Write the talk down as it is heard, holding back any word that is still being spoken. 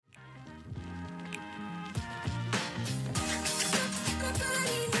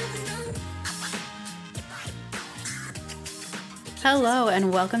Hello,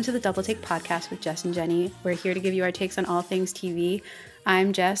 and welcome to the Double Take podcast with Jess and Jenny. We're here to give you our takes on all things TV.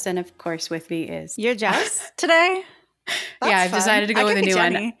 I'm Jess, and of course, with me is... You're Jess today? Yeah, I've decided to go with a new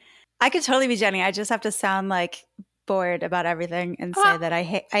one. I could totally be Jenny. I just have to sound like bored about everything and say that I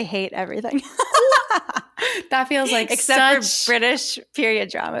hate everything. That feels like except for British period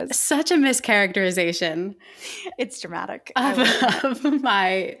dramas. Such a mischaracterization. It's dramatic of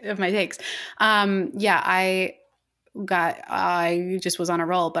my takes. I just was on a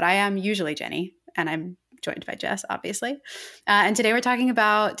roll, but I am usually Jenny, and I'm joined by Jess, obviously. And today we're talking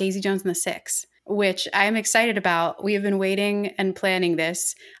about Daisy Jones and the Six, which I am excited about. We have been waiting and planning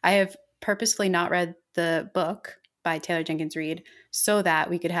this. I have purposefully not read the book by Taylor Jenkins Reid so that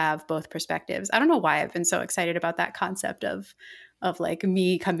we could have both perspectives. I don't know why I've been so excited about that concept of like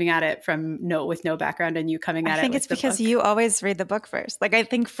me coming at it with no background and you coming at it. I think it's because you always read the book first. Like, I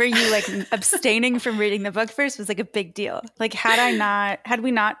think for you, like abstaining from reading the book first was like a big deal. Like, had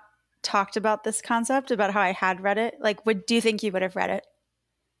we not talked about this concept, about how I had read it, like, do you think you would have read it?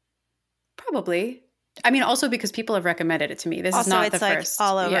 Probably. I mean, also because people have recommended it to me. This is not the first.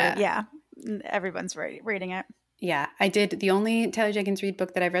 All over. Yeah. Everyone's reading it. Yeah, I did. The only Taylor Jenkins Reid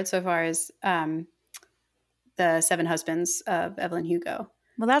book that I've read so far is The Seven Husbands of Evelyn Hugo.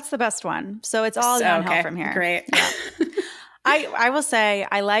 Well, that's the best one. So it's all downhill from here. Great. Yeah. I will say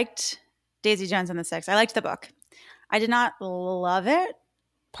I liked Daisy Jones and the Six. I liked the book. I did not love it.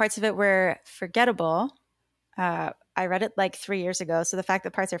 Parts of it were forgettable. I read it like 3 years ago. So the fact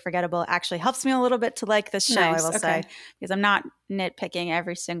that parts are forgettable actually helps me a little bit to like this show, nice. I will say. Because I'm not nitpicking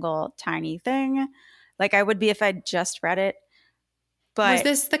every single tiny thing. Like I would be if I'd just read it. But was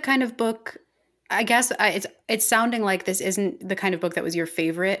this the kind of book, I guess it's sounding like this isn't the kind of book that was your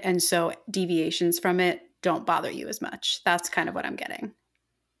favorite, and so deviations from it don't bother you as much. That's kind of what I'm getting.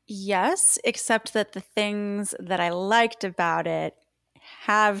 Yes, except that the things that I liked about it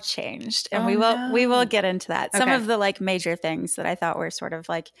have changed. And we will get into that. Some of the like major things that I thought were sort of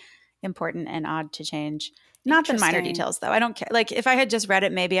like important and odd to change. Not the minor details, though. I don't care. Like, if I had just read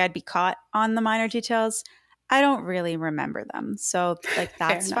it, maybe I'd be caught on the minor details. I don't really remember them. So, like,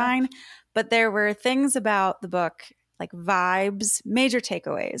 that's fine. But there were things about the book, like vibes, major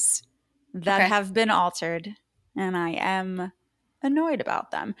takeaways that have been altered. And I am annoyed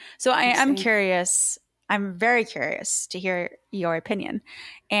about them. So, I am curious. I'm very curious to hear your opinion.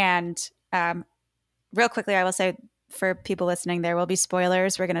 And real quickly, I will say, for people listening, there will be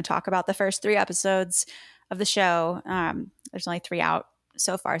spoilers. We're going to talk about the first 3 episodes of the show. There's only 3 out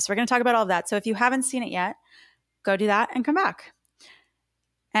so far. So we're going to talk about all of that. So if you haven't seen it yet, go do that and come back.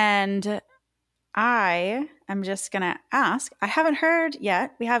 And I am just going to ask, I haven't heard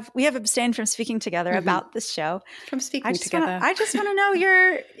yet. We have abstained from speaking together about this show. From speaking together. I just want to know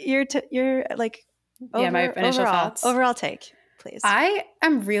your like my initial thoughts. Overall take, please. I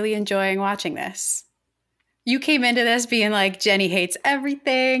am really enjoying watching this. You came into this being like, Jenny hates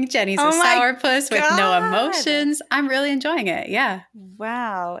everything. Jenny's a sourpuss with no emotions. I'm really enjoying it. Yeah.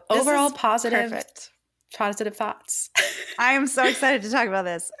 Wow. Overall positive thoughts. I am so excited to talk about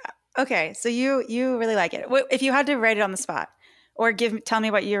this. Okay. So you really like it. If you had to rate it on the spot or tell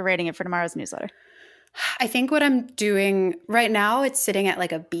me what you're rating it for tomorrow's newsletter. I think what I'm doing right now, it's sitting at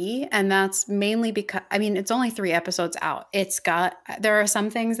like a B, and that's mainly because, I mean, it's only 3 episodes out. There are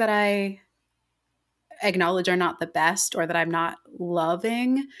some things that I acknowledge are not the best or that I'm not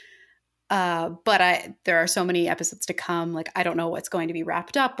loving. But there are so many episodes to come. Like, I don't know what's going to be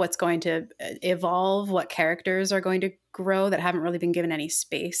wrapped up, what's going to evolve, what characters are going to grow that haven't really been given any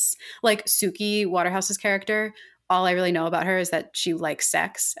space. Like Suki Waterhouse's character, all I really know about her is that she likes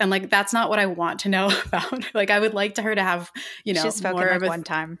sex. And like, that's not what I want to know about. Like, I would like her to have, she's spoken more like one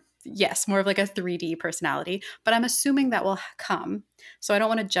time. Yes, more of like a 3D personality. But I'm assuming that will come. So I don't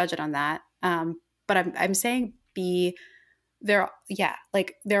want to judge it on that. But I'm saying B, there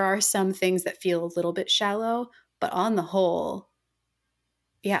are some things that feel a little bit shallow, but on the whole,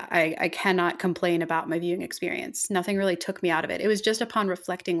 I cannot complain about my viewing experience. Nothing really took me out of it. It was just upon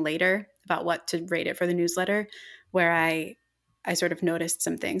reflecting later about what to rate it for the newsletter where I sort of noticed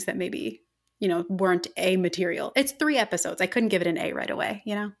some things that maybe, weren't A material. It's 3 episodes. I couldn't give it an A right away,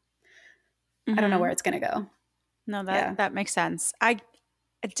 Mm-hmm. I don't know where it's going to go. No, that makes sense.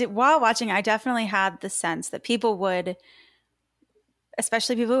 While watching, I definitely had the sense that people would,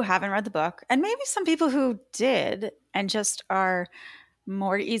 especially people who haven't read the book, and maybe some people who did and just are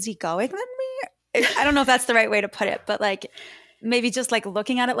more easygoing than me. I don't know if that's the right way to put it, but like maybe just like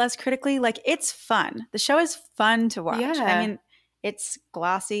looking at it less critically, like it's fun. The show is fun to watch. Yeah. I mean, it's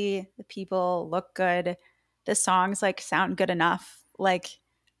glossy. The people look good. The songs like sound good enough. Like,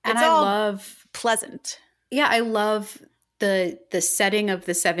 and it's I all love pleasant. Yeah, I love the setting of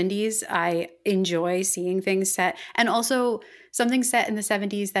the 70s. I enjoy seeing things set, and also something set in the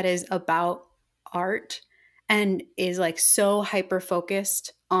 70s that is about art and is like so hyper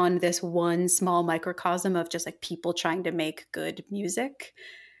focused on this one small microcosm of just like people trying to make good music,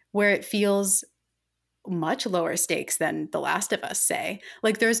 where it feels much lower stakes than The Last of Us, say.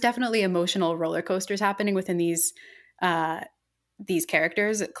 Like there's definitely emotional roller coasters happening within these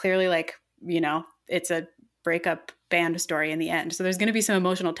characters. Clearly, like, you know, it's a breakup band story in the end. So there's going to be some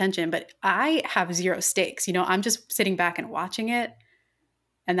emotional tension, but I have zero stakes. You know, I'm just sitting back and watching it,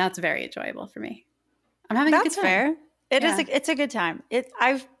 and that's very enjoyable for me. I'm having a good time. Fair. It's a good time.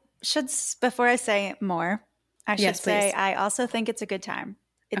 Before I say more, I should say I also think it's a good time.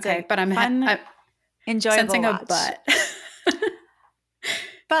 It's okay, but I'm enjoyable sensing watch. A but.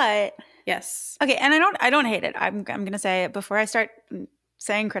 But yes. Okay, and I don't hate it. I'm going to say it before I start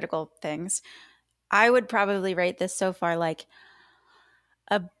saying critical things. I would probably rate this so far like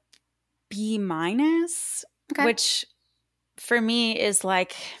a B-, which for me is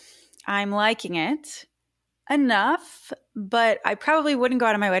like I'm liking it enough, but I probably wouldn't go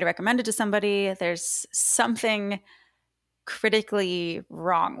out of my way to recommend it to somebody. There's something critically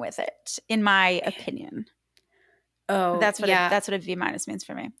wrong with it, in my opinion. Oh, that's what a B- means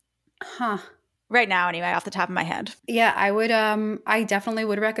for me. Huh. Right now, anyway, off the top of my head. Yeah, I would. I definitely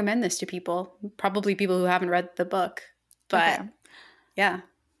would recommend this to people. Probably people who haven't read the book, but yeah,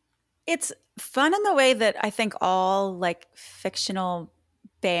 it's fun in the way that I think all like fictional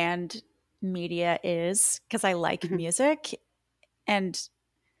band media is, because I like music, and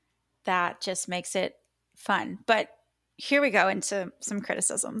that just makes it fun. But here we go into some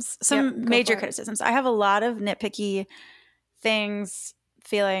criticisms, some major criticisms. I have a lot of nitpicky things,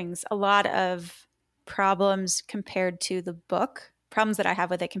 feelings, a lot of problems compared to the book, problems that I have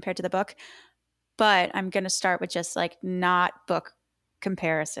with it compared to the book. But I'm going to start with just like not book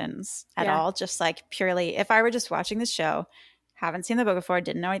comparisons at all. Just like purely, if I were just watching the show, haven't seen the book before,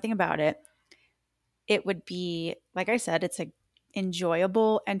 didn't know anything about it, it would be, like I said, it's a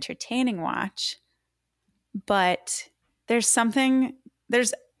enjoyable, entertaining watch. But there's something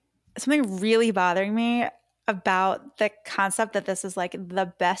really bothering me about the concept that this is like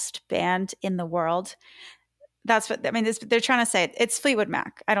the best band in the world. That's what I mean. They're trying to say. It's Fleetwood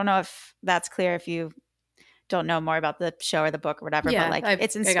Mac. I don't know if that's clear if you don't know more about the show or the book or whatever, but like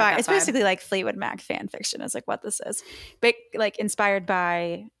it's inspired. It's basically like Fleetwood Mac fan fiction is like what this is. But like inspired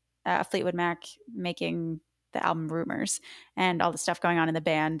by Fleetwood Mac making the album Rumors and all the stuff going on in the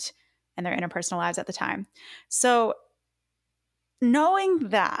band and their interpersonal lives at the time. So knowing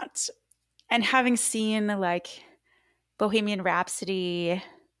that and having seen like Bohemian Rhapsody,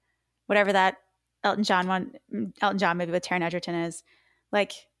 whatever that Elton John maybe with Taron Egerton is,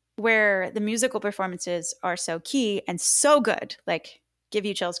 like where the musical performances are so key and so good, like give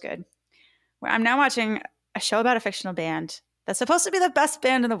you chills good. Where I'm now watching a show about a fictional band that's supposed to be the best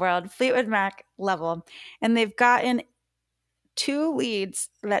band in the world, Fleetwood Mac level, and they've gotten 2 leads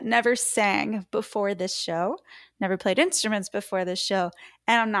that never sang before this show, never played instruments before this show.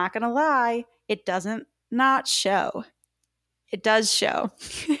 And I'm not going to lie, it doesn't not show. It does show.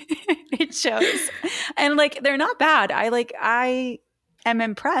 It shows. And like, they're not bad. I am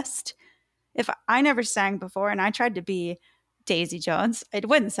impressed. If I never sang before and I tried to be Daisy Jones, it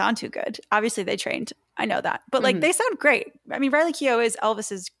wouldn't sound too good. Obviously they trained. I know that. But like they sound great. I mean, Riley Keough is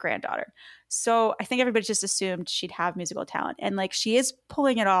Elvis's granddaughter. So I think everybody just assumed she'd have musical talent. And like she is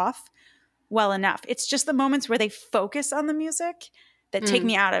pulling it off well enough. It's just the moments where they focus on the music that take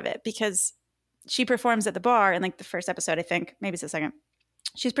me out of it, because she performs at the bar in like the first episode, I think. Maybe it's the second.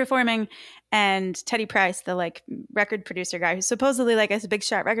 She's performing, and Teddy Price, the like record producer guy who's supposedly like a big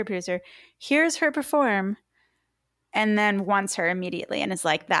shot record producer, hears her perform and then wants her immediately and is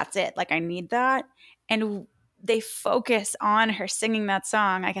like, that's it. Like, I need that. And they focus on her singing that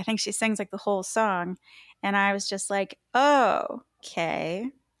song. Like, I think she sings like the whole song. And I was just like, oh, okay.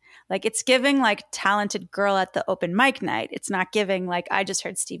 Like, it's giving like talented girl at the open mic night. It's not giving like, I just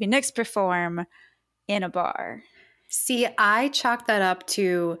heard Stevie Nicks perform in a bar. See, I chalked that up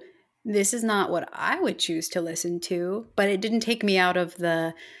to, this is not what I would choose to listen to, but it didn't take me out of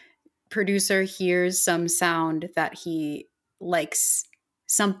the producer hears some sound that he likes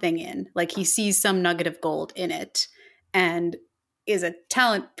something in. Like he sees some nugget of gold in it and is a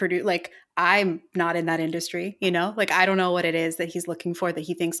talent producer. Like, I'm not in that industry, you know? Like, I don't know what it is that he's looking for, that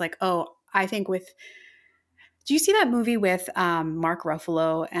he thinks like, oh, I think with – do you see that movie with Mark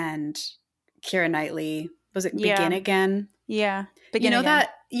Ruffalo and Keira Knightley? Was it Begin Again? Yeah. Begin Again. That?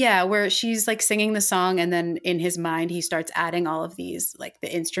 Yeah, where she's like singing the song and then in his mind he starts adding all of these like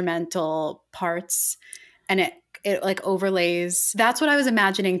the instrumental parts, and it like overlays. That's what I was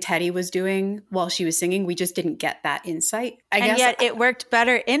imagining Teddy was doing while she was singing. We just didn't get that insight. I guess. And yet it worked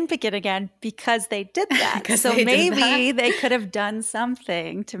better in Begin Again because they did that. So maybe they could have done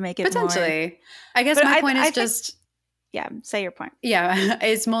something to make it potentially more. I guess my point is just yeah, say your point. Yeah,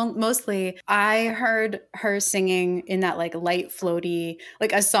 it's mostly I heard her singing in that like light floaty,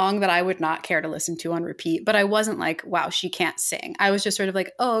 like a song that I would not care to listen to on repeat, but I wasn't like, wow, she can't sing. I was just sort of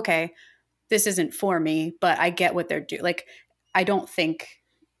like, oh, okay, this isn't for me, but I get what they're doing. Like, I don't think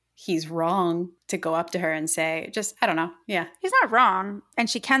he's wrong to go up to her and say, just, I don't know. Yeah. He's not wrong. And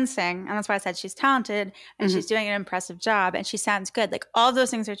she can sing. And that's why I said she's talented and she's doing an impressive job and she sounds good. Like all of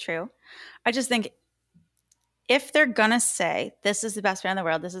those things are true. I just think if they're going to say this is the best band in the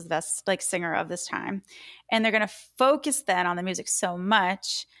world, this is the best like singer of this time, and they're going to focus then on the music so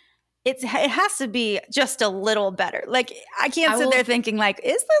much, it has to be just a little better. Like I can't sit there thinking like,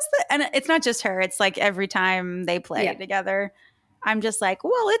 is this and it's not just her. It's like every time they play together, I'm just like,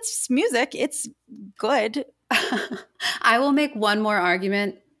 well, it's music. It's good. I will make one more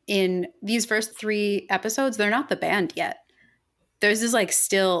argument. In these first 3 episodes, they're not the band yet. There's this like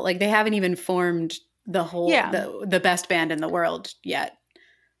still like they haven't even formed the whole the best band in the world yet.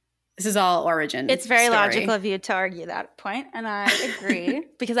 This is all origin. It's very logical of you to argue that point, and I agree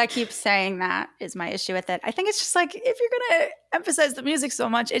because I keep saying that is my issue with it. I think it's just like if you're going to emphasize the music so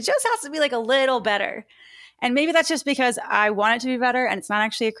much, it just has to be like a little better. And maybe that's just because I want it to be better, and it's not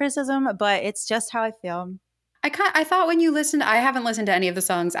actually a criticism, but it's just how I feel. I thought when you listened, I haven't listened to any of the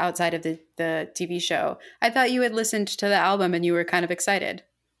songs outside of the TV show. I thought you had listened to the album and you were kind of excited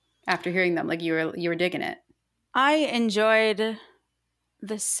after hearing them, like you were digging it. I enjoyed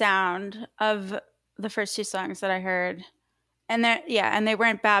the sound of the first 2 songs that I heard, and they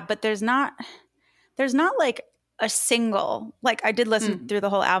weren't bad. But there's not like a single, like I did listen through the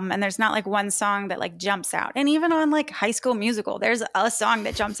whole album, and there's not like one song that like jumps out. And even on like High School Musical, there's a song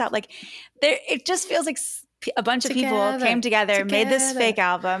that jumps out. Like it just feels like a bunch of people came together, made this fake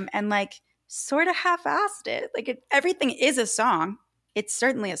album, and like sort of half-assed it. Like everything is a song. It's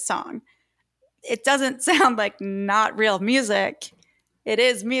certainly a song. It doesn't sound like not real music. It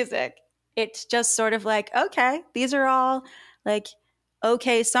is music. It's just sort of like, okay, these are all like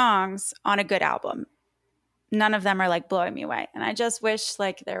okay songs on a good album. None of them are like blowing me away. And I just wish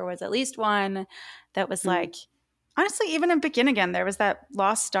like there was at least one that was like, honestly, even in Begin Again, there was that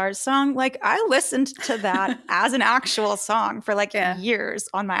Lost Stars song. Like I listened to that as an actual song for like years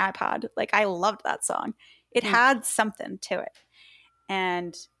on my iPod. Like I loved that song. It had something to it.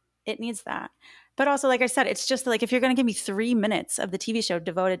 And it needs that. But also, like I said, it's just like if you're going to give me 3 minutes of the TV show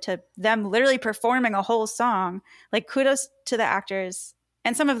devoted to them literally performing a whole song, like kudos to the actors.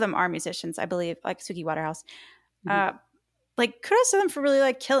 And some of them are musicians, I believe, like Suki Waterhouse. Like kudos to them for really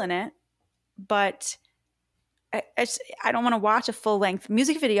like killing it. But I don't want to watch a full length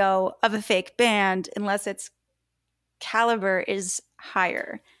music video of a fake band unless its caliber is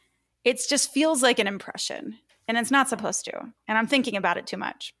higher. It just feels like an impression. And it's not supposed to. And I'm thinking about it too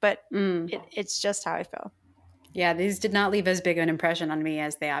much. But it's just how I feel. Yeah, these did not leave as big an impression on me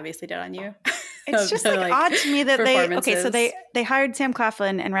as they obviously did on you. It's just like odd to me that they hired Sam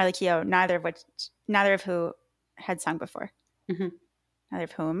Claflin and Riley Keough, neither of who had sung before. Neither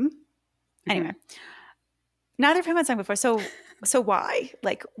of whom. Anyway. Neither of whom had sung before. So why?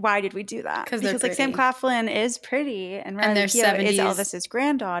 Like, why did we do that? Because like Sam Claflin is pretty and Riley Keough is Elvis's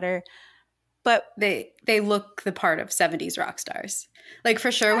granddaughter. But they look the part of 70s rock stars. Like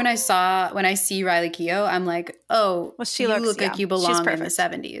for sure when I see Riley Keough, I'm like, oh, well, you look like you belong in the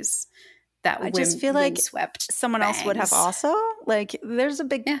 70s. That I just feel like someone bangs. Else would have also. Like there's a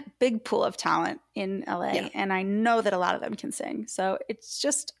big pool of talent in LA and I know that a lot of them can sing. So it's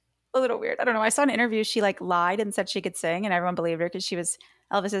just a little weird. I don't know. I saw an interview. She like lied and said she could sing and everyone believed her because she was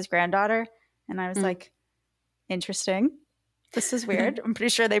Elvis's granddaughter. And I was like, interesting. This is weird. I'm pretty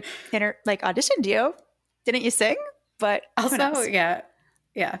sure they auditioned you. Didn't you sing? But also, yeah.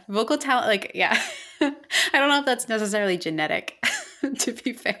 Vocal talent, like, yeah. I don't know if that's necessarily genetic, to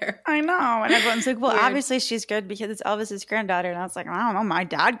be fair. I know. And everyone's like, well, obviously she's good because it's Elvis's granddaughter. And I was like, I don't know. My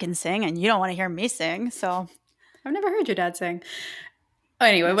dad can sing and you don't want to hear me sing. So I've never heard your dad sing. Oh,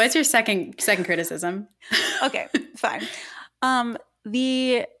 anyway, what's your second criticism? Okay, fine.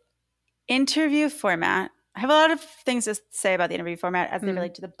 The interview format. I have a lot of things to say about the interview format as they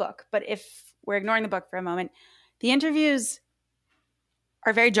relate to the book. But if we're ignoring the book for a moment, the interviews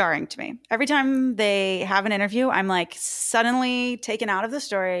are very jarring to me. Every time they have an interview, I'm like suddenly taken out of the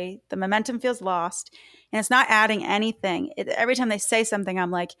story. The momentum feels lost and it's not adding anything. Every time they say something,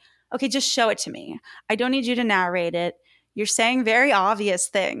 I'm like, okay, just show it to me. I don't need you to narrate it. you're saying very obvious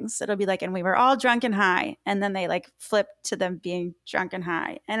things. It'll be like, and we were all drunk and high. And then they like flip to them being drunk and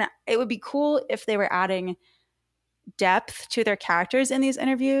high. And it would be cool if they were adding depth to their characters in these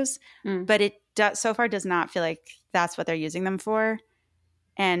interviews. But it so far does not feel like that's what they're using them for.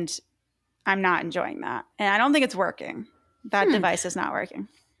 And I'm not enjoying that. And I don't think it's working. That device is not working.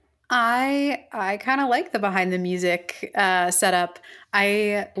 I kind of like the behind the music setup.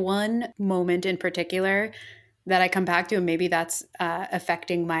 One moment in particular that I come back to, and maybe that's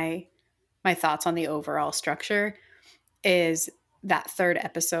affecting my thoughts on the overall structure, is that third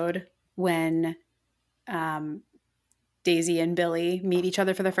episode when Daisy and Billy meet each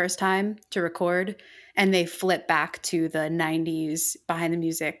other for the first time to record, and they flip back to the 90s behind the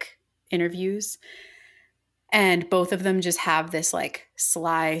music interviews. And both of them just have this like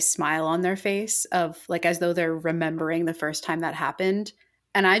sly smile on their face of like as though they're remembering the first time that happened.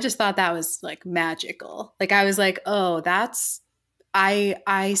 And I just thought that was like magical. Like I was like, oh,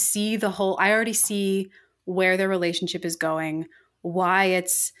 I see the whole, I already see where their relationship is going, why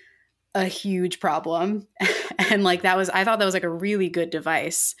it's a huge problem. And like I thought that was like a really good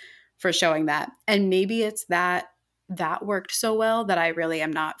device for showing that. And maybe it's that worked so well that I really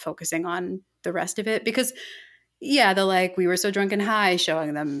am not focusing on the rest of it, because yeah, the like we were so drunk and high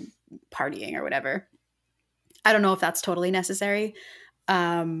showing them partying or whatever. I don't know if that's totally necessary.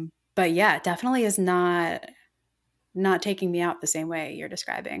 But yeah, it definitely is not taking me out the same way you're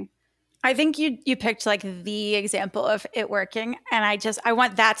describing. I think you picked like the example of it working, and I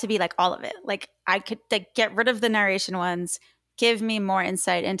want that to be like all of it. Like I could like get rid of the narration ones, give me more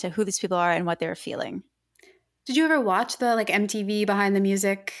insight into who these people are and what they're feeling. Did you ever watch the like MTV behind the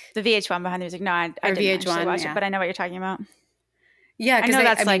music? The VH1 behind the music? No, I didn't VH1, watch it, but I know what you're talking about. Yeah, I know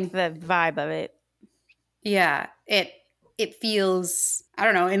that's like the vibe of it. Yeah, it feels, I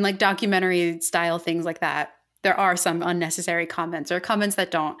don't know, in like documentary style things like that, there are some unnecessary comments or comments that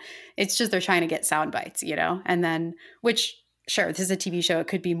don't. It's just they're trying to get sound bites, you know? And then, which, sure, this is a TV show. It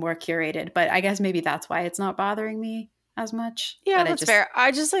could be more curated, but I guess maybe that's why it's not bothering me as much. Yeah, that's fair.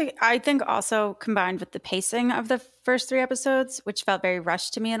 I think also combined with the pacing of the first 3 episodes, which felt very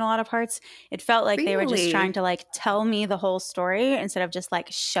rushed to me in a lot of parts, it felt like they were just trying to like tell me the whole story instead of just like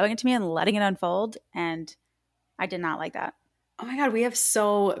showing it to me and letting it unfold. And I did not like that. Oh my God, we have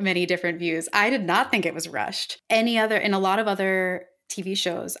so many different views. I did not think it was rushed. In a lot of other TV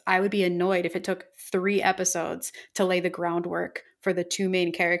shows, I would be annoyed if it took 3 episodes to lay the groundwork for the 2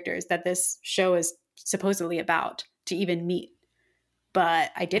 main characters that this show is supposedly about to even meet.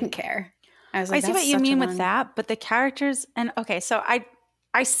 But I didn't care. I was like, I see what you mean with that, but the characters, and okay, so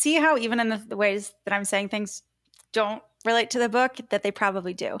I see how even in the ways that I'm saying things don't relate to the book, that they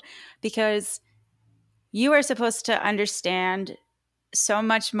probably do. Because you are supposed to understand so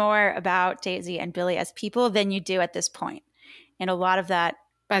much more about Daisy and Billy as people than you do at this point. And a lot of that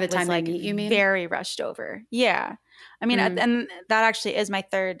by the time I meet, you mean? Very rushed over. Yeah. I mean, and that actually is my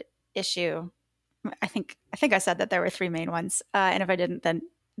third issue. I think I said that there were 3 main ones. And if I didn't, then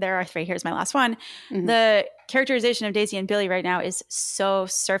there are 3. Here's my last one. Mm-hmm. The characterization of Daisy and Billy right now is so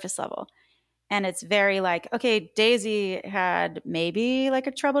surface level. And it's very like, okay, Daisy had maybe like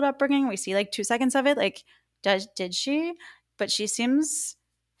a troubled upbringing. We see like 2 seconds of it. Like, did she? But she seems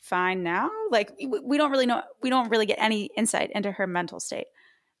fine now. Like, we don't really know. We don't really get any insight into her mental state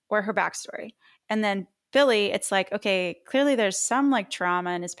or her backstory. And then Billy, it's like, okay, clearly there's some like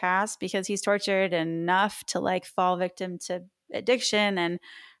trauma in his past because he's tortured enough to like fall victim to addiction. And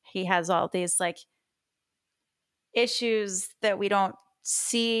he has all these like issues that we don't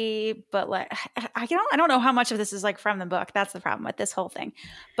see, but like I don't know how much of this is like from the book. That's the problem with this whole thing.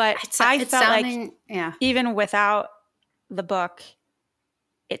 But I felt like even without the book,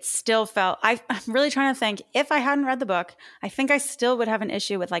 it still felt, I'm really trying to think, if I hadn't read the book, I think I still would have an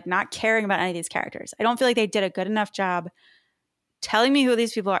issue with like not caring about any of these characters. I don't feel like they did a good enough job telling me who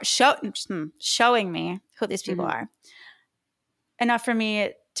these people are, showing me who these people are, enough for me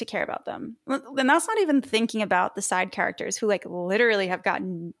to care about them. And that's not even thinking about the side characters who like literally have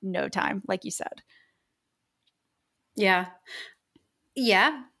gotten no time, like you said. Yeah.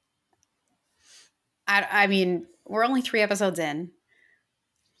 I mean, we're only 3 episodes in.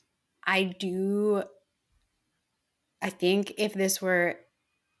 I think if this were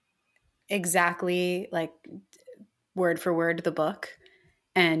exactly like word for word the book,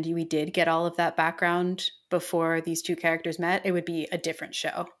 and we did get all of that background before these 2 characters met, it would be a different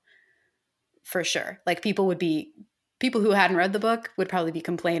show for sure. Like people who hadn't read the book would probably be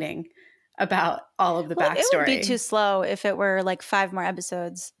complaining about all of the backstory. It would be too slow if it were like 5 more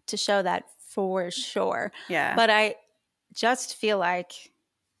episodes to show that for sure. Yeah. But I just feel like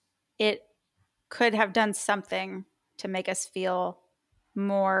it could have done something to make us feel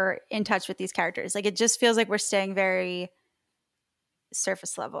more in touch with these characters. Like, it just feels like we're staying very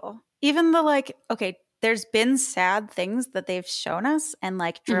surface level. Even the like, okay, there's been sad things that they've shown us and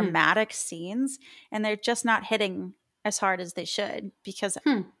like dramatic scenes, and they're just not hitting as hard as they should because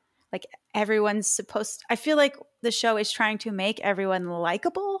like everyone's supposed I feel like the show is trying to make everyone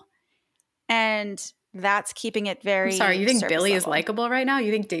likable, and that's keeping it very I'm sorry, you think Billy level. is likable right now?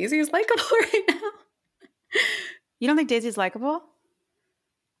 You think Daisy is likable right now? You don't think Daisy's likable?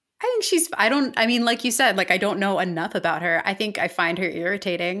 I think like you said, like I don't know enough about her. I think I find her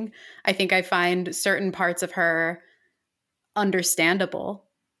irritating. I think I find certain parts of her understandable.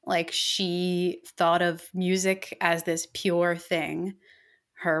 Like she thought of music as this pure thing.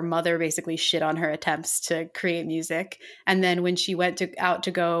 Her mother basically shit on her attempts to create music. And then when she went out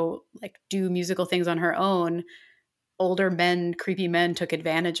to go like do musical things on her own, older men, creepy men took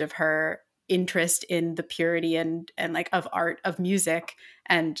advantage of her interest in the purity and like of art, of music,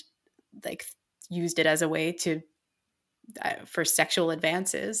 and like used it as a way to for sexual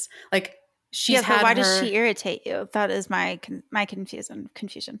advances. Like she's but why does she irritate you? That is my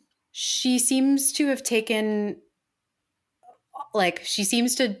confusion. She seems to have taken, like, she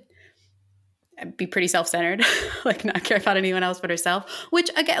seems to be pretty self-centered, like not care about anyone else but herself, which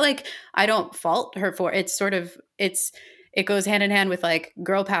again, like, I don't fault her for. It's sort of, it goes hand in hand with like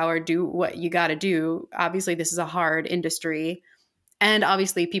girl power, do what you got to do. Obviously this is a hard industry, and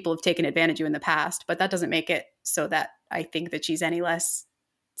obviously people have taken advantage of you in the past, but that doesn't make it so that I think that she's any less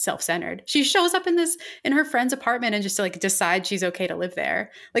self-centered. She shows up in her friend's apartment and just like decides she's okay to live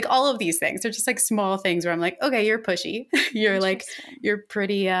there. Like all of these things are just like small things where I'm like, okay, you're pushy. You're like, you're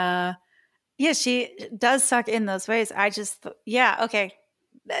pretty, yeah, she does suck in those ways. Okay.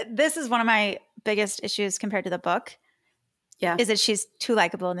 This is one of my biggest issues compared to the book. Yeah. Is that she's too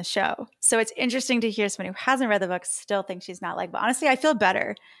likable in the show. So it's interesting to hear someone who hasn't read the book still think she's not likable. Honestly, I feel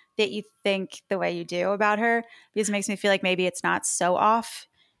better that you think the way you do about her, because it makes me feel like maybe it's not so off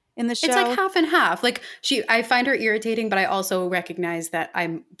in the show. It's like half and half. Like I find her irritating, but I also recognize that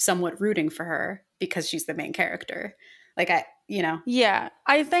I'm somewhat rooting for her because she's the main character. Like Yeah.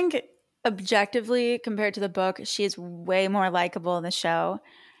 I think objectively compared to the book, she's way more likable in the show.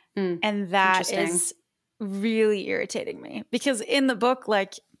 And that is really irritating me, because in the book,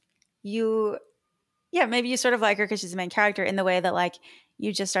 like maybe you sort of like her because she's the main character, in the way that like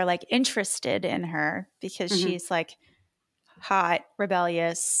you just are like interested in her because she's like hot,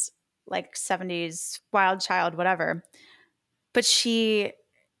 rebellious, like 70s wild child, whatever. But she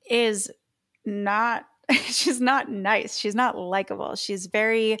is not, she's not nice. She's not likable. She's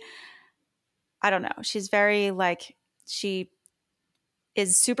very, I don't know. She's very like, she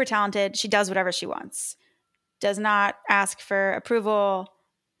is super talented. She does whatever she wants. Does not ask for approval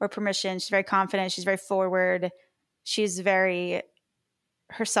or permission. She's very confident. She's very forward. She's very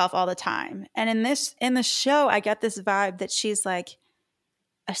herself all the time. And in the show, I get this vibe that she's like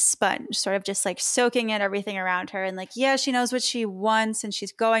a sponge, sort of just like soaking in everything around her. And like, yeah, she knows what she wants and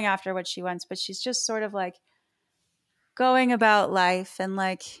she's going after what she wants, but she's just sort of like going about life, and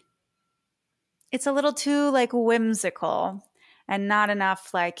like it's a little too like whimsical and not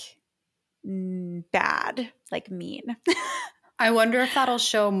enough like bad, like mean. I wonder if that'll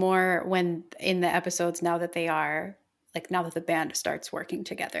show more when in the episodes, now that the band starts working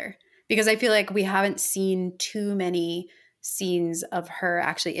together, because I feel like we haven't seen too many scenes of her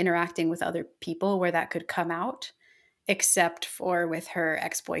actually interacting with other people where that could come out, except for with her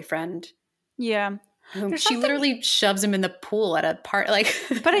ex-boyfriend. Yeah. Whom she literally shoves him in the pool at a part, like.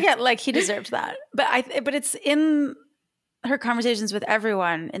 But again, like he deserved that. But it's in her conversations with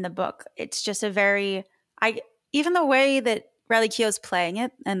everyone in the book. It's just a very, even the way that Riley Keough's playing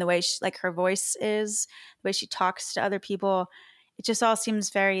it and the way like her voice is, the way she talks to other people, it just all seems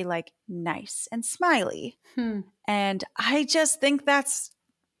very like nice and smiley. And I just think that's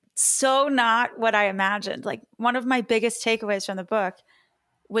so not what I imagined. Like one of my biggest takeaways from the book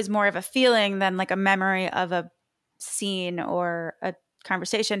was more of a feeling than like a memory of a scene or a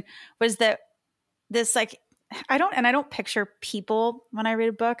conversation, was that this like, I don't picture people when I read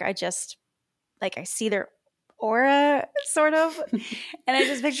a book. I just like, I see their aura sort of. And I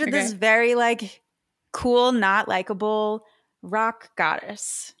just pictured this very like cool, not likable rock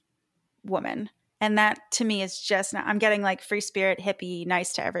goddess woman. And that to me is just not, I'm getting like free spirit, hippie,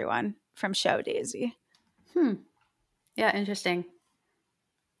 nice to everyone from show Daisy. Yeah, interesting.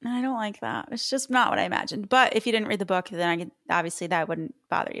 And I don't like that. It's just not what I imagined. But if you didn't read the book, then obviously that wouldn't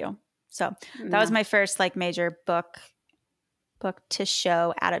bother you. So that was my first like major book to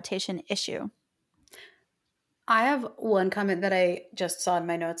show adaptation issue. I have one comment that I just saw in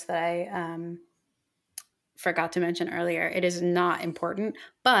my notes that I forgot to mention earlier, it is not important,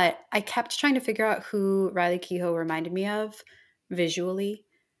 but I kept trying to figure out who Riley Keough reminded me of visually.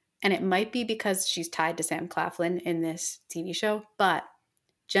 And it might be because she's tied to Sam Claflin in this TV show, but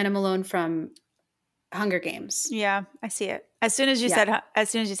Jenna Malone from Hunger Games. Yeah, I see it. As soon as you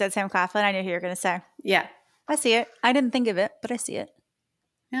said Sam Claflin, I knew who you were going to say. Yeah. I see it. I didn't think of it, but I see it.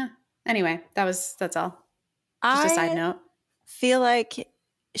 Yeah. Anyway, that's all. Just a side note. Feel like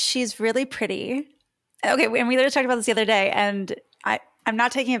she's really pretty. Okay, and we literally talked about this the other day, and I'm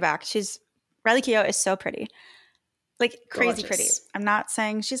not taking it back. Riley Keough is so pretty. Like crazy pretty. I'm not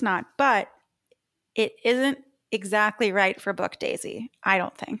saying she's not, but it isn't exactly right for Book Daisy, I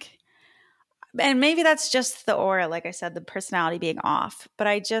don't think. And maybe that's just the aura, like I said, the personality being off. But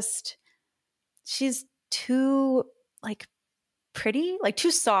she's too like pretty, like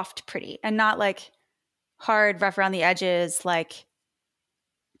too soft pretty, and not like hard, rough around the edges. Like,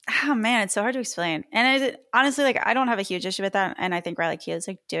 oh man, it's so hard to explain. And honestly, like I don't have a huge issue with that. And I think Riley Keough is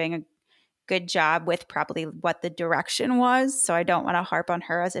like doing a good job with probably what the direction was. So I don't want to harp on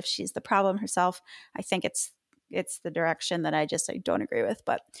her as if she's the problem herself. I think it's the direction that I don't agree with.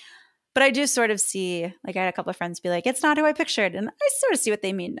 But I do sort of see, like I had a couple of friends be like, it's not who I pictured. And I sort of see what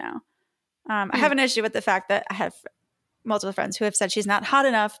they mean now. I have an issue with the fact that I have multiple friends who have said she's not hot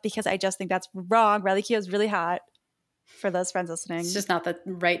enough because I just think that's wrong. Riley Keough is really hot, for those friends listening. It's just not the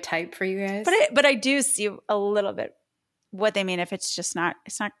right type for you guys. But I do see a little bit what they mean if it's just not,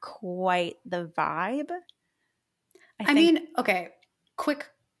 it's not quite the vibe. I mean, okay, quick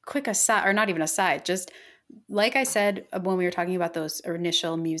aside, or not even aside, just like I said when we were talking about those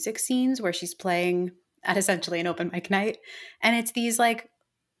initial music scenes where she's playing at essentially an open mic night, and it's these like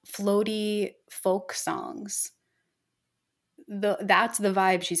floaty folk songs. That's the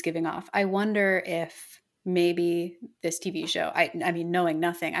vibe she's giving off. I wonder if maybe this TV show, I mean, knowing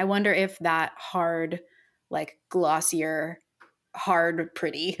nothing, I wonder if that hard, like glossier, hard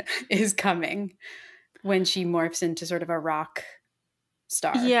pretty is coming when she morphs into sort of a rock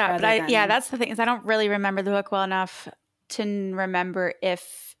star. Yeah, but that's the thing, is I don't really remember the book well enough to remember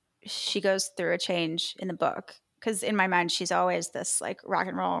if she goes through a change in the book. Because in my mind, she's always this like rock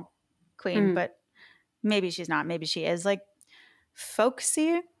and roll queen, but maybe she's not. Maybe she is like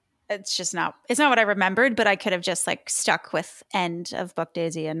folksy. It's not what I remembered, but I could have just like stuck with end of Book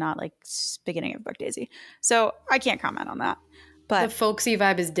Daisy and not like beginning of Book Daisy. So I can't comment on that. But the folksy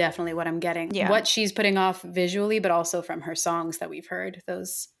vibe is definitely what I'm getting. Yeah. What she's putting off visually, but also from her songs that we've heard.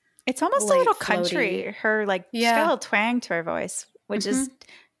 Those it's almost a little country. Her like she's got a little twang to her voice, which is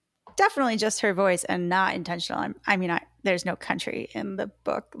definitely just her voice and not intentional. There's no country in the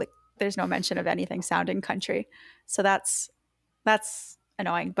book. Like there's no mention of anything sounding country. So that's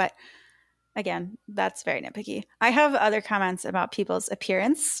annoying. But again, that's very nitpicky. I have other comments about people's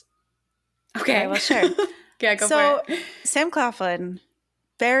appearance. Okay. Well, sure. Yeah, go for it. Sam Claflin,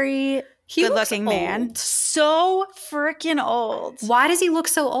 very good-looking man. So freaking old. Why does he look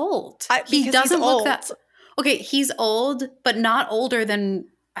so old? He doesn't look that. Okay, he's old, but not older than.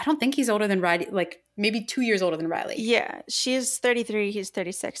 I don't think he's older than Riley. Like maybe 2 years older than Riley. Yeah, she's 33. He's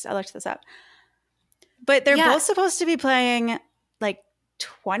 36. I looked this up. But they're both supposed to be playing like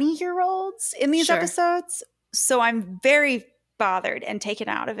 20-year-olds in these episodes. So I'm very bothered and taken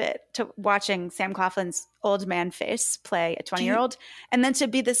out of it to watching Sam Claflin's old man face play a 20-year-old, and then to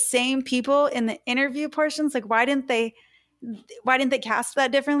be the same people in the interview portions. Like, why didn't they cast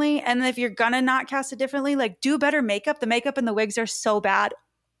that differently? And if you're gonna not cast it differently, like do better makeup. The makeup and the wigs are so bad.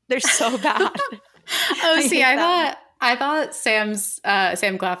 They're so bad. I thought Sam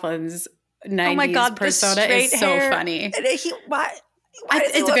Claflin's 90s persona is so funny.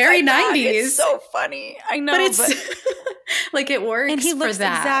 It's very 90s. It's so funny. I know, but it's like it works. And he looks for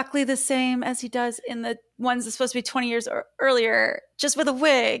that. exactly the same as he does in the ones that's supposed to be 20 years earlier, just with a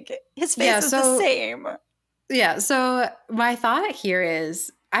wig. His face is the same. Yeah. So my thought here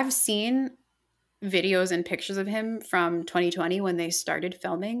is I've seen videos and pictures of him from 2020 when they started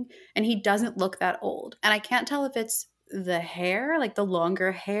filming, and he doesn't look that old. And I can't tell if it's the hair, like the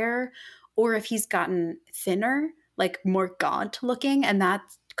longer hair, or if he's gotten thinner, like more gaunt looking, and that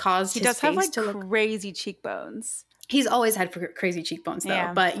caused his face to look. He does have like crazy cheekbones. He's always had crazy cheekbones though.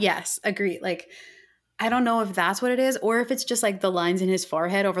 Yeah. But yes, agree. Like I don't know if that's what it is, or if it's just like the lines in his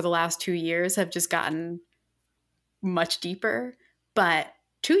forehead over the last 2 years have just gotten much deeper. But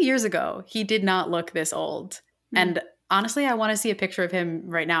 2 years ago, he did not look this old. And honestly, I want to see a picture of him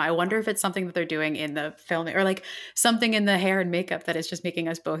right now. I wonder if it's something that they're doing in the filming, or like something in the hair and makeup that is just making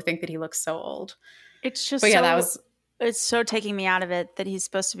us both think that he looks so old. It's just it's so taking me out of it that he's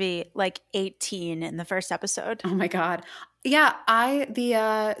supposed to be like 18 in the first episode. Oh my God. Yeah,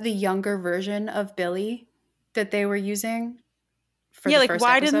 the younger version of Billy that they were using for the like first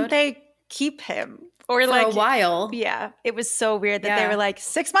why episode? Didn't they keep him? Or for like a while. Yeah. It was so weird that they were like,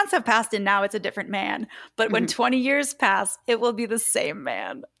 6 months have passed and now it's a different man. But when 20 years pass, it will be the same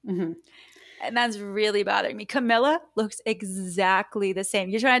man. Mm-hmm. And that's really bothering me. Camilla looks exactly the same.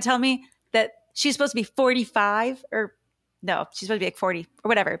 You're trying to tell me that she's supposed to be 45 or no, she's supposed to be like 40 or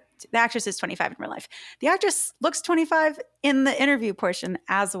whatever. The actress is 25 in real life. The actress looks 25 in the interview portion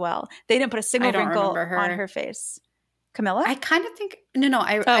as well. They didn't put a single wrinkle on her face. Camilla? I kind of think I don't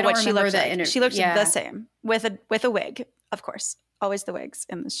what she remember looks like. She looks the same with a wig, of course. Always the wigs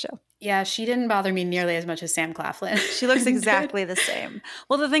in this show. Yeah, she didn't bother me nearly as much as Sam Claflin. She looks exactly the same.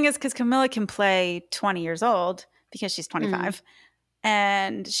 Well, the thing is, because Camilla can play 20 years old because she's 25,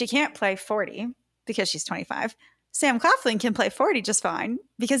 and she can't play 40 because she's 25. Sam Claflin can play 40 just fine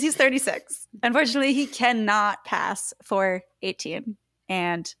because he's 36. Unfortunately, he cannot pass for 18,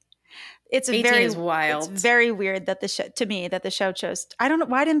 and it's 18 is wild. It's very weird that the show chose. I don't know,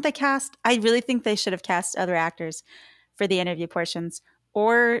 why didn't they cast? I really think they should have cast other actors for the interview portions,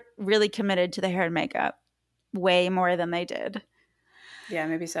 or really committed to the hair and makeup way more than they did. Yeah,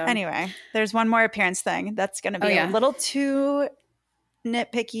 maybe so. Anyway, there's one more appearance thing that's going to be a little too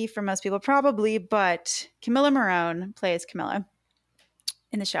nitpicky for most people probably, but Camilla Morrone plays Camilla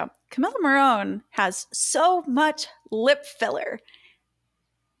in the show. Camilla Morrone has so much lip filler.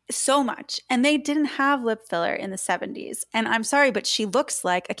 So much. And they didn't have lip filler in the 70s. And I'm sorry, but she looks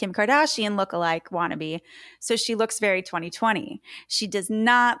like a Kim Kardashian lookalike wannabe. So she looks very 2020. She does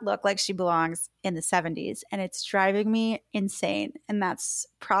not look like she belongs in the 70s. And it's driving me insane. And that's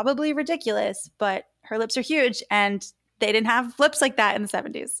probably ridiculous, but her lips are huge and they didn't have lips like that in the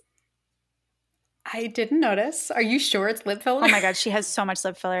 70s. I didn't notice. Are you sure it's lip filler? Oh my God, she has so much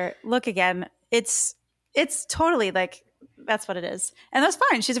lip filler. Look again. It's totally like, that's what it is. And that's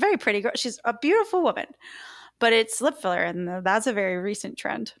fine. She's a very pretty girl. She's a beautiful woman. But it's lip filler, and that's a very recent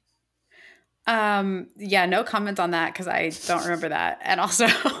trend. Yeah, no comments on that because I don't remember that. And also,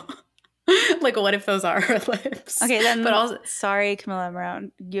 like, what if those are her lips? Okay, then, but also, sorry, Camilla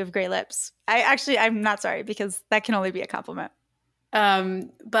Morrone. You have great lips. I'm not sorry because that can only be a compliment.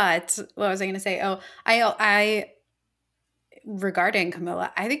 But what was I going to say? Oh, I regarding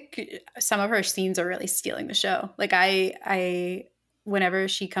Camilla, I think some of her scenes are really stealing the show. Like I whenever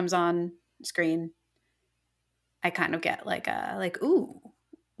she comes on screen, I kind of get like ooh,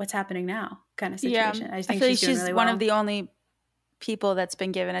 what's happening now kind of situation. Yeah. I think she's doing really well. One of the only people that's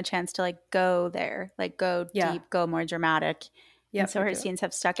been given a chance to like go there, like go deep, go more dramatic. Yeah. So her scenes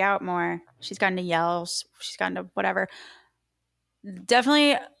have stuck out more. She's gotten to yell. She's gotten to whatever.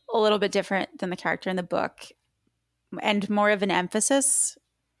 Definitely a little bit different than the character in the book. And more of an emphasis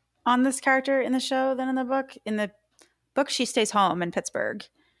on this character in the show than in the book. In the book, she stays home in Pittsburgh.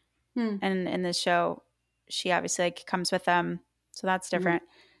 And in the show, she obviously like comes with them. So that's different.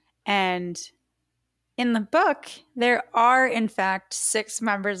 And in the book, there are, in fact, 6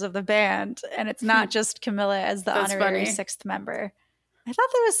 members of the band. And it's not just Camilla as the honorary 6th member. I thought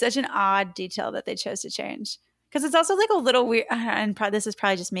that was such an odd detail that they chose to change. Because it's also like a little weird, and this is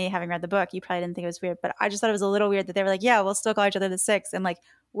probably just me having read the book. You probably didn't think it was weird, but I just thought it was a little weird that they were like, yeah, we'll still call each other the 6th. And like,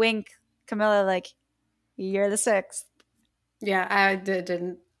 wink, Camilla, like, you're the 6th. Yeah, I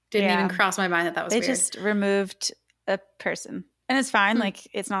didn't even cross my mind that was weird. They just removed a person. And it's fine. Like,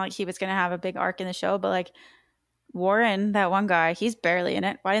 it's not like he was going to have a big arc in the show, but like, Warren, that one guy, he's barely in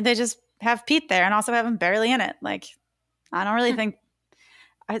it. Why didn't they just have Pete there and also have him barely in it? Like, I don't really think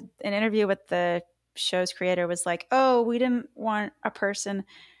an interview with the show's creator was like, oh, we didn't want a person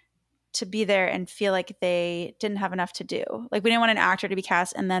to be there and feel like they didn't have enough to do. Like, we didn't want an actor to be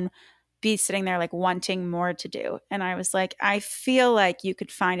cast and then be sitting there like wanting more to do. And I was like, I feel like you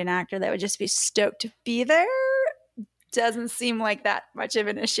could find an actor that would just be stoked to be there. Doesn't seem like that much of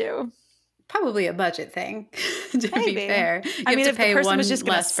an issue. Probably a budget thing, to be fair. I mean, if the person was just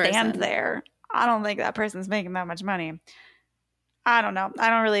going to stand there, I don't think that person's making that much money. I don't know. I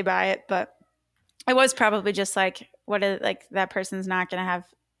don't really buy it, but it was probably just like, that person's not going to have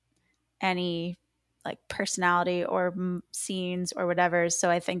any like personality or scenes or whatever. So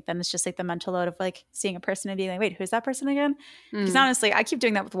I think then it's just like the mental load of like seeing a person and being like, wait, who's that person again? Because honestly, I keep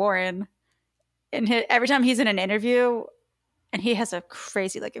doing that with Warren. And every time he's in an interview and he has a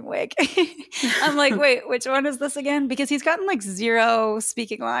crazy looking wig, I'm like, wait, which one is this again? Because he's gotten like 0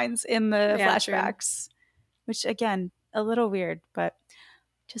 speaking lines in the flashbacks, which again, a little weird, but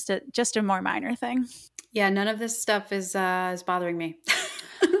just a more minor thing. Yeah, none of this stuff is bothering me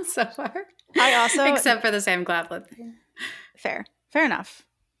so far. I also except for the Sam Claflin thing. Fair enough.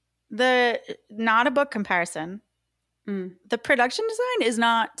 Not a book comparison. The production design is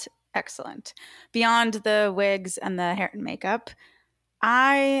not excellent. Beyond the wigs and the hair and makeup,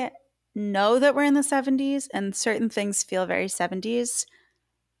 I know that we're in the 70s and certain things feel very 70s,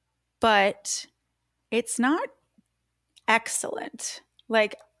 but it's not excellent.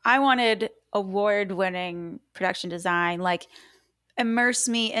 Like, I wanted award-winning production design, like immerse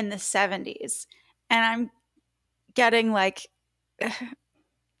me in the 70s. And I'm getting like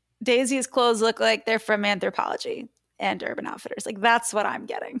Daisy's clothes look like they're from Anthropologie and Urban Outfitters. Like, that's what I'm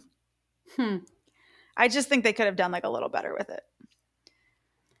getting. I just think they could have done like a little better with it.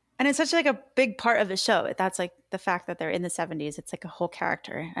 And it's such like a big part of the show. That's like the fact that they're in the 70s. It's like a whole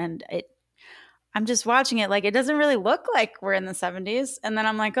character. And I'm just watching it like it doesn't really look like we're in the 70s. And then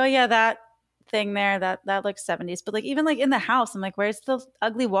I'm like, oh yeah, that thing there, that looks 70s. But like even like in the house, I'm like, where's the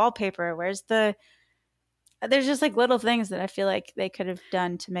ugly wallpaper? There's just like little things that I feel like they could have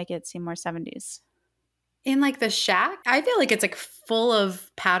done to make it seem more 70s. In like the shack, I feel like it's like full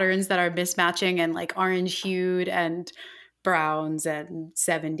of patterns that are mismatching and like orange hued and browns and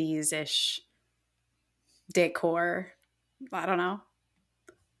 70s-ish decor. I don't know.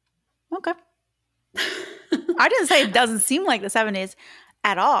 Okay. I didn't say it doesn't seem like the 70s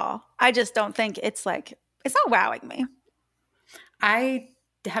at all. I just don't think it's not wowing me. I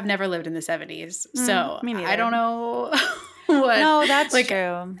have never lived in the 70s, so me neither. I don't know what. No, that's like,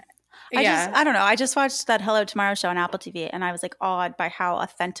 true. I don't know. I just watched that Hello Tomorrow show on Apple TV, and I was like awed by how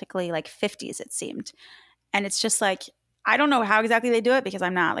authentically like 50s it seemed. And it's just like, I don't know how exactly they do it because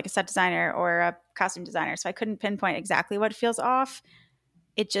I'm not like a set designer or a costume designer, so I couldn't pinpoint exactly what feels off.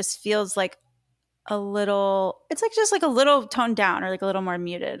 It just feels like it's like just like a little toned down or like a little more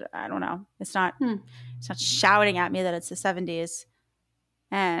muted. I don't know. It's not shouting at me that it's the 70s.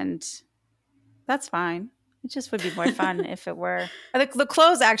 And that's fine. It just would be more fun if it were. The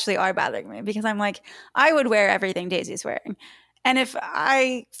clothes actually are bothering me because I'm like, I would wear everything Daisy's wearing. And if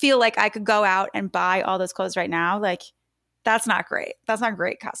I feel like I could go out and buy all those clothes right now, like, that's not great. That's not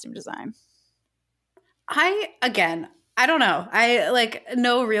great costume design. I don't know. I like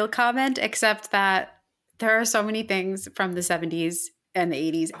no real comment except that there are so many things from the 70s and the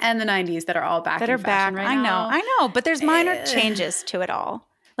 80s and the 90s that are all back in fashion right now. I know, but there's minor changes to it all.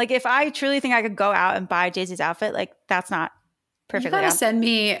 Like, if I truly think I could go out and buy Daisy's outfit, like, that's not perfectly. You gotta send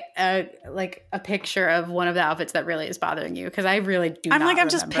me a picture of one of the outfits that really is bothering you, because I really do. I'm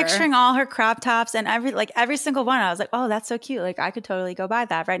just picturing all her crop tops and every single one. I was like, oh, that's so cute. Like, I could totally go buy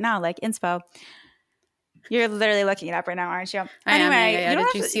that right now. Like, inspo. You're literally looking it up right now, aren't you? Anyway,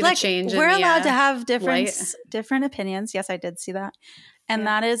 did you see the change? We're allowed to have different opinions. Yes, I did see that. And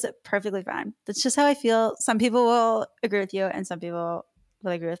that is perfectly fine. That's just how I feel. Some people will agree with you and some people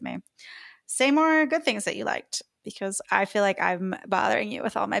will agree with me. Say more good things that you liked, because I feel like I'm bothering you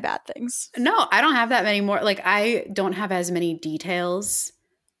with all my bad things. No, I don't have that many more. Like, I don't have as many details.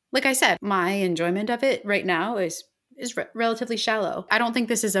 Like I said, my enjoyment of it right now is relatively shallow. I don't think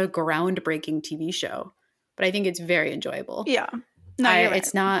this is a groundbreaking TV show, but I think it's very enjoyable. Yeah. No, you're right.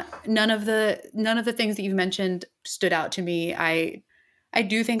 It's not, none of the things that you've mentioned stood out to me. I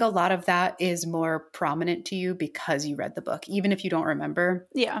do think a lot of that is more prominent to you because you read the book, even if you don't remember.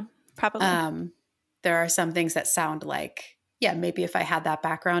 Yeah, probably. There are some things that sound like, yeah, maybe if I had that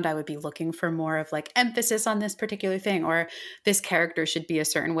background, I would be looking for more of like emphasis on this particular thing, or this character should be a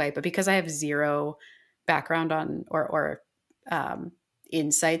certain way. But because I have zero background on or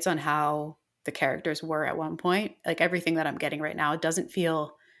insights on how the characters were at one point, like everything that I'm getting right now, it doesn't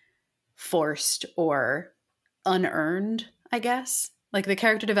feel forced or unearned, I guess. Like, the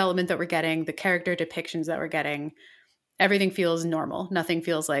character development that we're getting, the character depictions that we're getting, everything feels normal. Nothing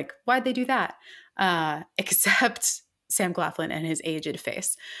feels like, why'd they do that? Except Sam Claflin and his aged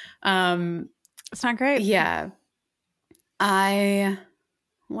face. It's not great. Yeah.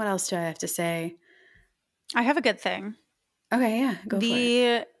 What else do I have to say? I have a good thing. Okay, yeah, go for it.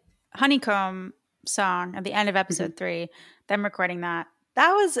 The Honeycomb song at the end of episode 3, them recording that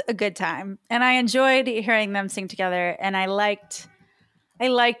was a good time. And I enjoyed hearing them sing together, and I liked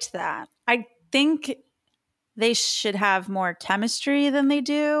that. I think they should have more chemistry than they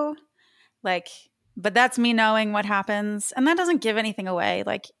do. Like, but that's me knowing what happens. And that doesn't give anything away.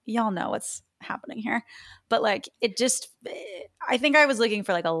 Like, y'all know what's happening here. But like, I think I was looking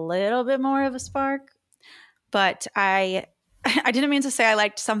for like a little bit more of a spark. But I didn't mean to say I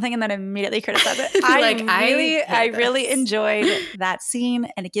liked something and then immediately criticize it. I really enjoyed that scene,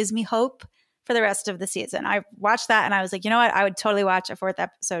 and it gives me hope for the rest of the season. I watched that and I was like, you know what? I would totally watch a 4th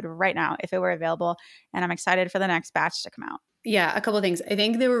episode right now if it were available. And I'm excited for the next batch to come out. Yeah, a couple of things. I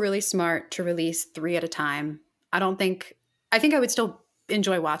think they were really smart to release 3 at a time. I think I would still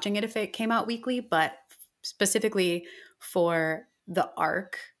enjoy watching it if it came out weekly, but specifically for the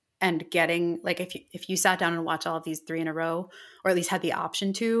arc and getting like if you sat down and watched all of these 3 in a row, or at least had the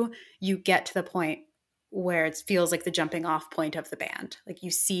option to, you get to the point where it feels like the jumping off point of the band. Like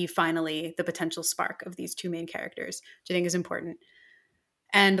you see finally the potential spark of these 2 main characters, which I think is important.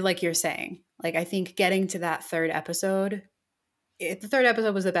 And like you're saying, like I think getting to that 3rd episode, the 3rd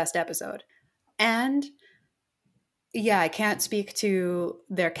episode was the best episode. And yeah, I can't speak to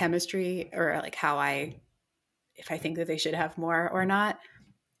their chemistry or like if I think that they should have more or not,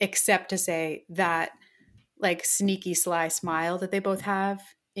 except to say that like sneaky sly smile that they both have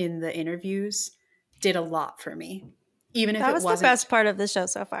in the interviews did a lot for me. Even if that was the best part of the show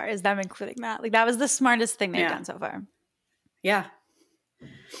so far, is them including that. Like that was the smartest thing they've done so far. Yeah.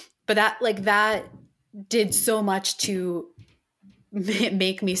 But that did so much to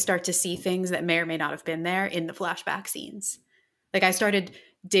make me start to see things that may or may not have been there in the flashback scenes. Like I started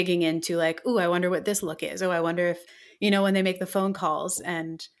digging into like, oh, I wonder what this look is. Oh, I wonder if, when they make the phone calls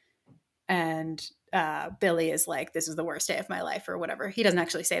and Billy is like, this is the worst day of my life or whatever. He doesn't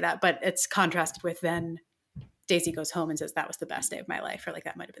actually say that, but it's contrasted with then Daisy goes home and says that was the best day of my life, or like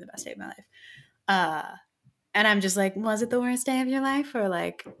that might've been the best day of my life. And I'm just like, was it the worst day of your life? Or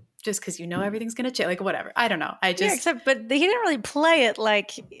like, just because everything's going to change, like whatever. I don't know. But he didn't really play it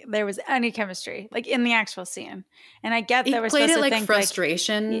like there was any chemistry, like in the actual scene. And I get that we're supposed to think like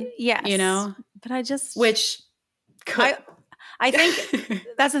frustration, yes, but I think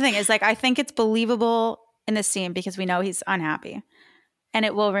that's the thing is like, I think it's believable in this scene because we know he's unhappy, and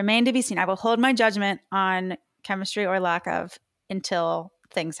it will remain to be seen. I will hold my judgment on chemistry or lack of until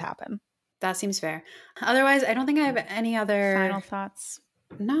things happen. That seems fair. Otherwise, I don't think I have any other final thoughts.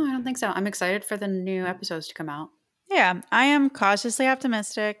 No, I don't think so. I'm excited for the new episodes to come out. Yeah, I am cautiously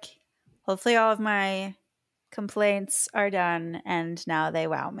optimistic. Hopefully all of my complaints are done and now they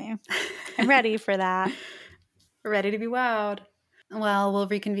wow me. I'm ready for that. We're ready to be wowed. Well, we'll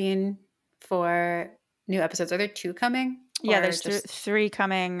reconvene for new episodes. Are there 2 coming? Yeah, there's 3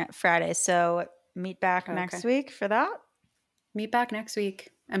 coming Friday. So meet back next week for that. Meet back next week.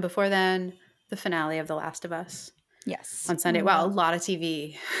 And before then, the finale of The Last of Us. Yes. On Sunday. Wow, a lot of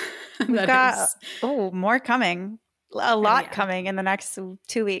TV. We've got more coming. A lot coming in the next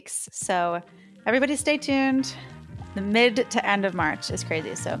 2 weeks. So everybody stay tuned. The mid to end of March is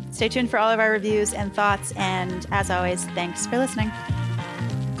crazy. So stay tuned for all of our reviews and thoughts. And as always, thanks for listening.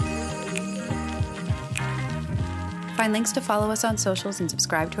 Find links to follow us on socials and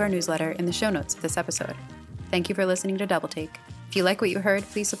subscribe to our newsletter in the show notes of this episode. Thank you for listening to Double Take. If you like what you heard,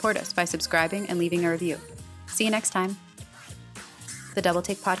 please support us by subscribing and leaving a review. See you next time. The Double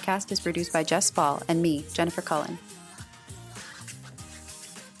Take podcast is produced by Jess Spall and me, Jennifer Cullen.